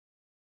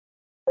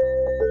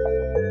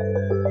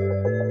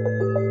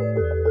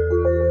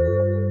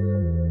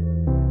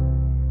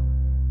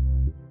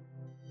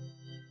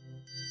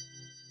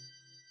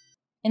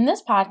In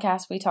this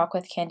podcast, we talk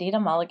with Candida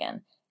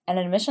Mulligan, an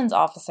admissions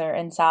officer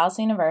in Salus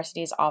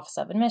University's Office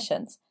of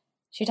Admissions.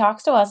 She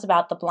talks to us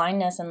about the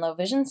Blindness and Low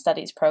Vision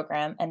Studies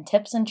program and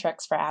tips and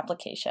tricks for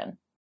application.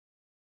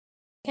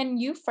 Can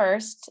you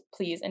first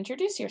please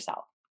introduce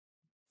yourself?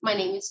 My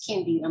name is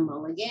Candida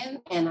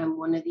Mulligan, and I'm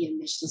one of the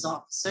admissions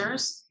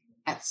officers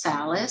at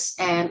Salus,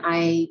 and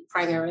I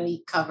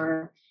primarily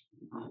cover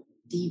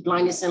the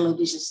Blindness and Low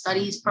Vision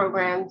Studies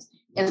programs,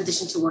 in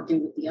addition to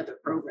working with the other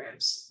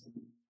programs.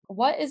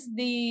 What is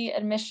the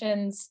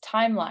admissions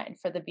timeline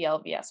for the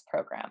BLVS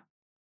program?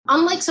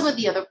 Unlike some of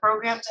the other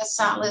programs at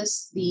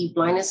Salus, the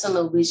Blindness and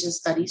Low Vision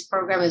Studies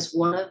program is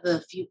one of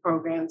the few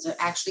programs that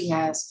actually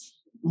has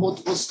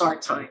multiple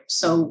start times.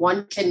 So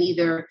one can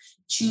either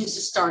choose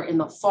to start in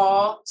the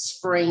fall,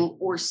 spring,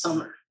 or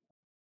summer.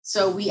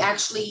 So we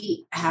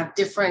actually have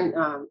different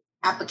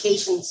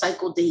application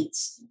cycle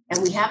dates,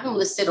 and we have them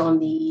listed on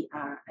the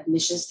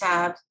admissions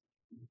tab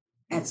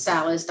at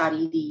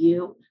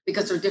salus.edu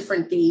because there are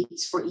different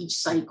dates for each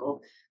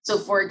cycle. So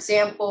for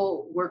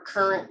example, we're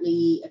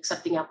currently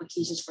accepting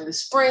applications for the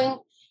spring,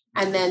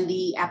 and then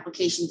the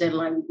application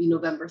deadline would be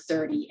November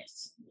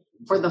 30th.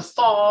 For the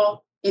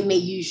fall, it may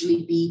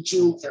usually be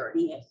June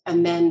 30th.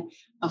 And then,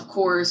 of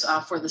course,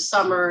 for the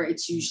summer,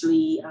 it's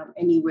usually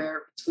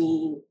anywhere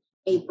between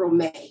April,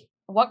 May.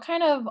 What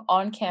kind of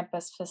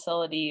on-campus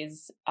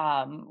facilities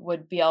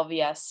would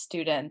BLVS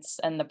students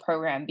and the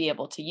program be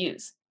able to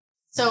use?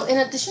 So in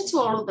addition to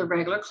all of the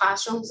regular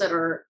classrooms that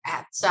are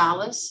at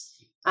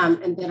Salus,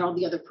 and then all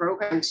the other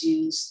programs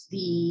use,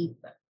 the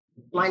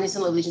Blindness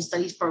and Low Vision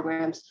Studies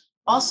programs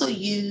also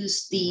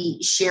use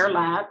the Share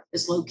Lab.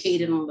 It's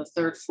located on the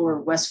third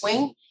floor West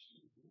Wing.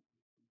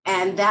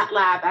 And that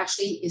lab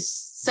actually is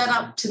set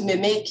up to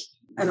mimic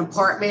an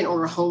apartment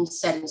or a home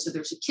setting. So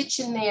there's a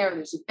kitchen there,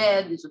 there's a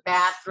bed, there's a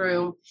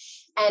bathroom,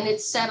 and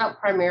it's set up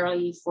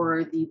primarily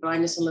for the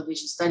Blindness and Low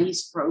Vision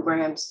Studies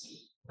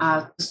programs,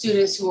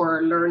 students who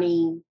are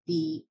learning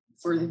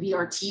for the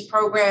VRT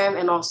program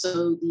and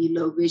also the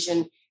low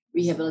vision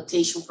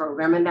rehabilitation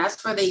program. And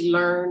that's where they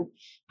learn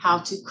how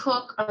to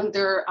cook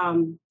under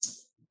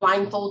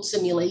blindfold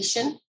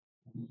simulation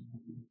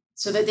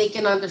so that they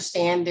can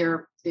understand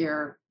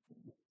their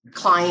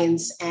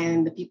clients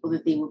and the people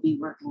that they will be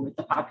working with,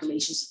 the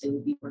populations that they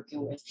will be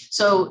working with.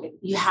 So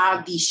you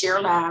have the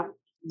Share Lab.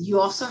 You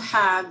also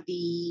have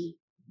the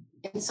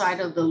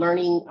inside of the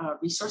Learning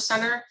Resource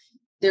Center,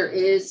 there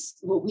is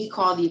what we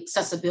call the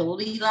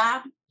Accessibility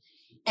Lab.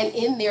 And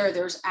in there,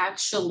 there's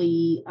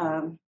actually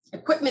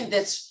equipment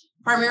that's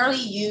primarily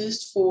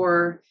used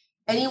for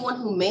anyone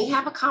who may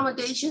have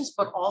accommodations,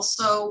 but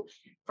also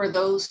for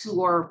those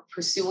who are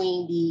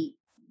pursuing the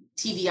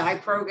TVI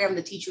program,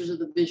 the Teachers of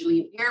the Visually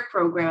Impaired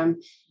program,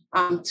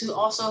 to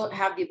also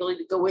have the ability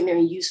to go in there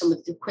and use some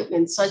of the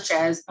equipment, such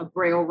as a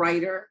Braille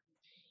writer.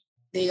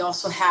 They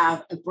also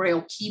have a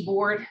Braille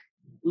keyboard,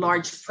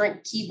 large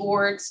print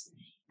keyboards,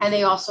 and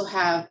they also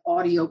have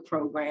audio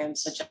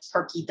programs such as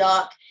Perky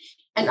Duck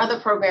and other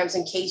programs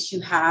in case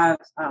you have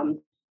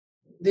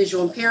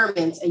visual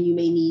impairments and you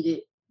may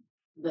need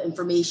the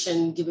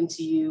information given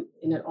to you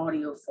in an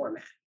audio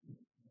format.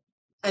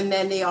 And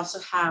then they also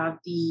have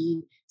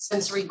the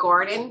Sensory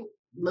Garden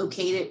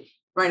located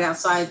right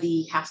outside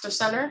the Hafter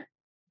Center.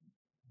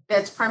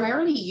 That's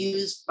primarily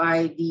used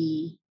by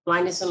the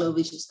Blindness and Low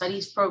Vision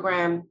Studies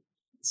program,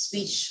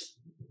 speech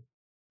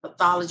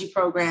pathology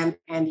program,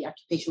 and the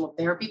occupational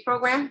therapy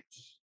program.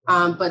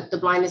 But the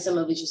Blindness and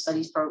Low Vision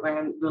Studies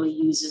program really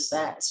uses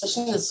that,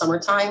 especially in the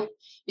summertime,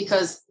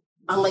 because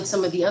unlike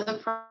some of the other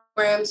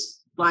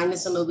programs,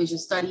 Blindness and Low Vision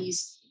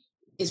Studies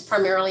is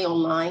primarily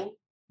online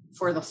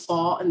for the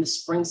fall and the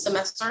spring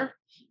semester,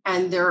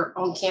 and they're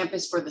on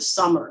campus for the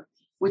summer,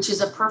 which is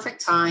a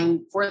perfect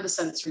time for the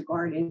Sensory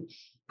Garden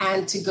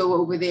and to go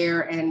over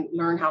there and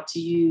learn how to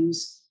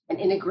use and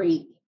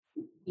integrate,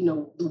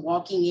 the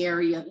walking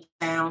area, the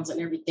sounds and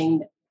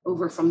everything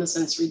over from the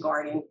Sensory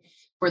Garden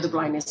for the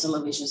Blindness and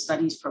Low Vision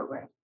Studies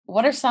program.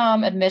 What are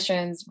some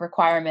admissions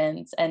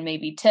requirements and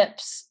maybe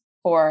tips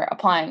for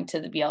applying to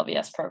the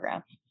BLVS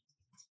program?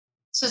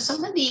 So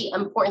some of the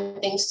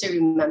important things to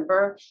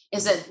remember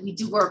is that we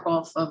do work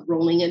off of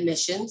rolling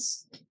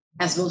admissions,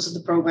 as most of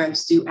the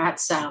programs do at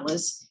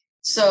Salus.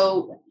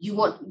 So you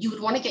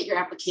would want to get your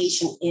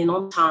application in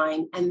on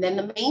time. And then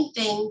the main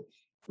thing,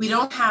 we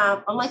don't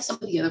have, unlike some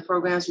of the other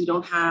programs, we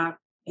don't have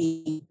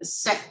a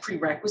set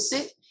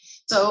prerequisite.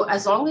 So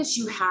as long as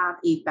you have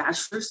a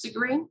bachelor's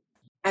degree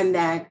and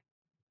that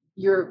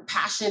you're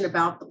passionate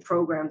about the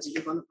programs that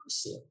you're going to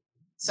pursue.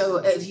 So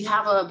if you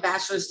have a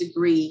bachelor's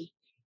degree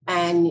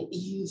and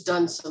you've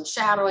done some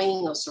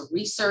shadowing or some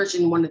research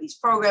in one of these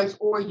programs,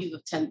 or you've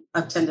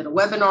attended a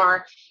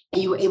webinar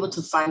and you were able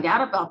to find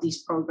out about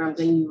these programs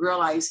and you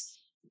realize,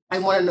 I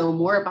want to know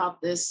more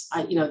about this.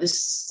 This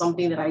is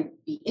something that I'd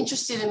be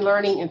interested in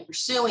learning and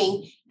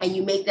pursuing. And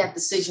you make that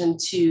decision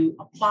to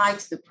apply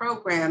to the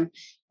program.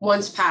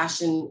 One's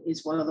passion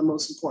is one of the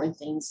most important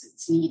things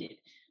that's needed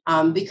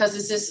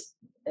because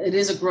it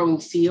is a growing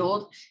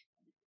field.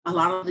 A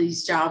lot of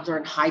these jobs are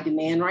in high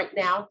demand right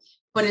now.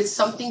 but it's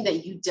something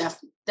that you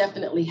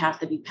definitely have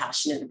to be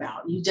passionate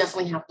about. You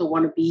definitely have to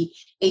want to be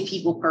a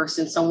people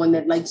person, someone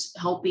that likes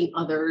helping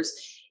others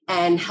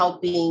and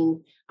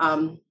helping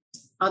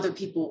other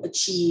people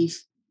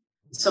achieve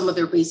some of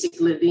their basic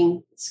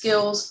living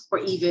skills, or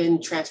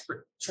even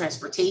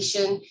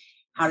transportation,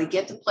 how to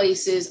get to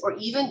places, or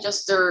even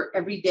just their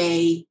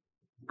everyday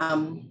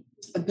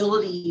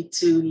ability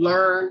to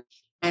learn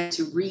and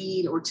to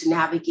read or to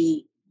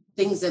navigate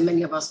things that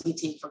many of us may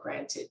take for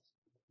granted.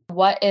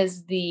 What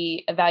is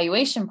the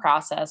evaluation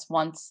process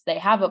once they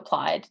have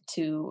applied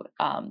to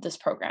this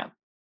program?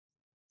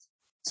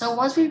 So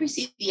once we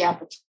receive the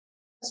applications,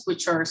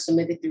 which are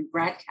submitted through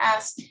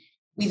BradCast,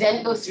 we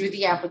then go through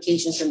the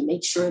applications and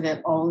make sure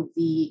that all of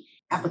the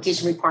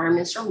application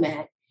requirements are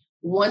met.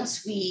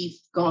 Once we've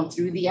gone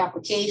through the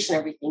application,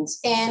 everything's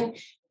in,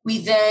 we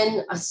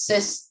then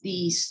assist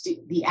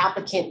the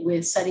applicant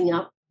with setting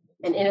up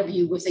an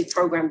interview with a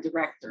program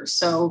director.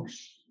 So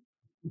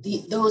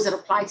those that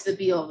apply to the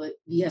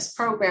BLVS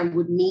program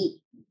would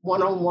meet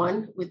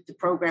one-on-one with the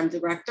program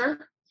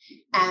director,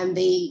 and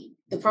the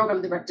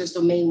program director is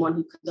the main one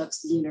who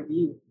conducts the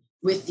interview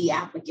with the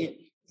applicant.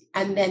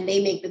 And then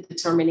they make the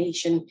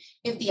determination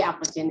if the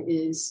applicant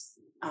is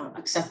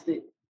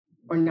accepted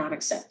or not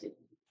accepted.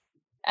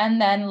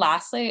 And then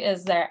lastly,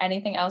 is there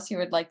anything else you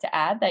would like to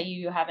add that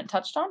you haven't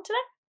touched on today?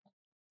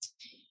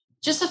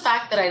 Just the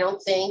fact that I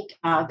don't think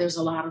there's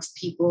a lot of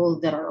people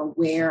that are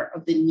aware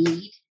of the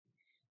need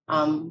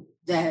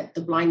that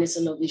the blindness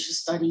and low vision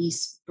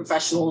studies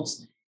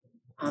professionals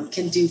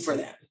can do for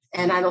them.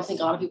 And I don't think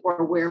a lot of people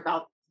are aware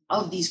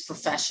of these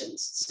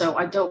professions. So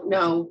I don't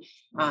know.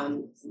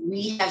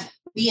 We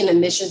in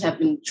admissions have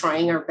been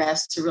trying our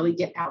best to really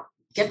get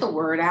the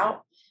word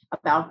out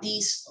about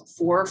these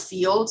 4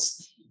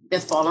 fields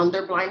that fall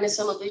under blindness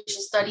and low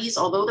vision studies.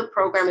 Although the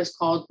program is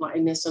called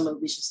blindness and low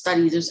vision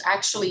studies, there's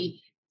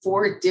actually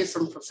 4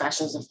 different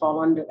professions that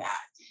fall under that.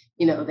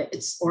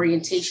 It's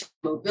orientation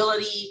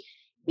mobility,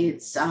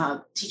 it's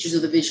teachers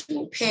of the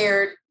visually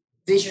impaired,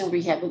 vision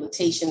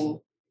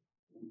rehabilitation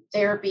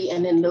therapy,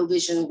 and then low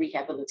vision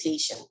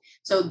rehabilitation.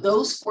 So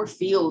those 4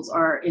 fields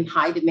are in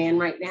high demand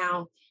right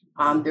now.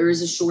 There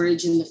is a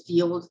shortage in the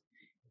field,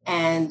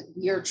 and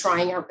we are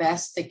trying our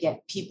best to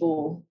get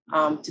people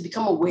to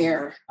become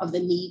aware of the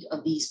need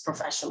of these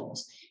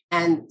professionals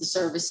and the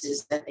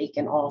services that they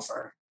can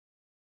offer.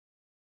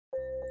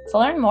 To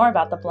learn more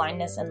about the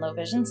Blindness and Low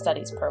Vision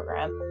Studies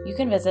program, you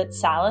can visit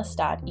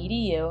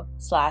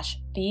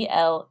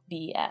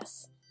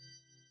salus.edu/BLVS.